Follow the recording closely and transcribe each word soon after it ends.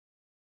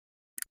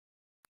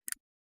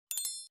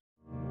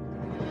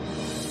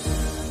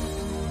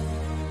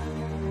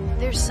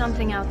There's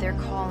something out there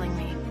calling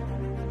me.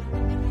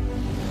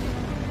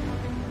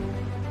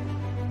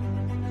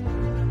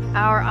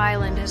 Our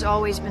island has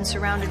always been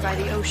surrounded by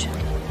the ocean,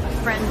 a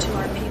friend to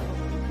our people.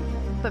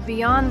 But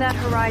beyond that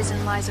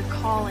horizon lies a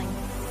calling,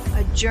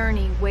 a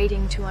journey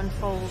waiting to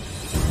unfold.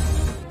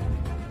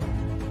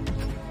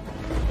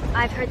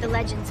 I've heard the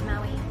legends,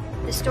 Maui.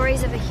 The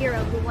stories of a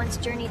hero who once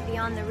journeyed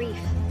beyond the reef,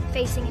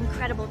 facing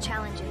incredible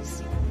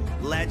challenges.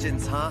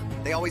 Legends, huh?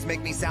 They always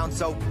make me sound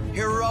so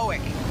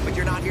heroic. But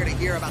you're not here to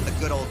hear about the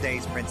good old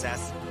days,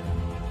 Princess.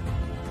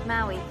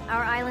 Maui,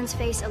 our islands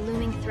face a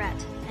looming threat,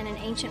 and an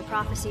ancient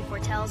prophecy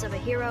foretells of a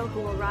hero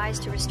who will rise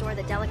to restore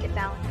the delicate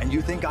balance. And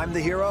you think I'm the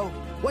hero?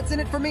 What's in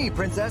it for me,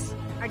 Princess?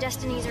 Our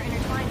destinies are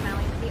intertwined,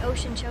 Maui. The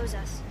ocean chose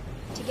us.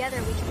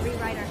 Together we can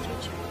rewrite our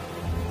future.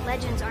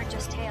 Legends aren't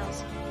just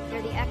tales.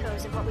 They're the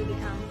echoes of what we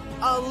become.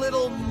 A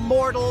little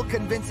mortal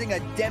convincing a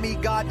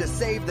demigod to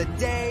save the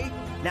day?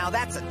 Now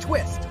that's a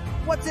twist.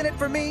 What's in it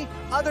for me,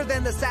 other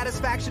than the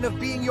satisfaction of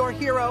being your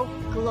hero?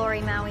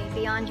 Glory, Maui,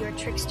 beyond your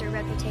trickster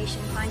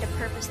reputation, find a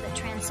purpose that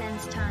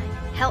transcends time.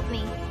 Help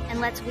me, and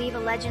let's weave a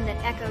legend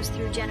that echoes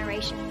through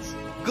generations.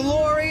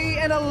 Glory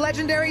and a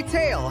legendary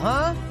tale,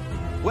 huh?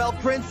 Well,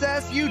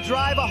 Princess, you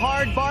drive a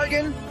hard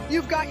bargain.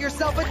 You've got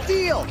yourself a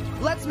deal.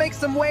 Let's make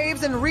some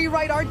waves and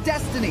rewrite our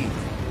destiny.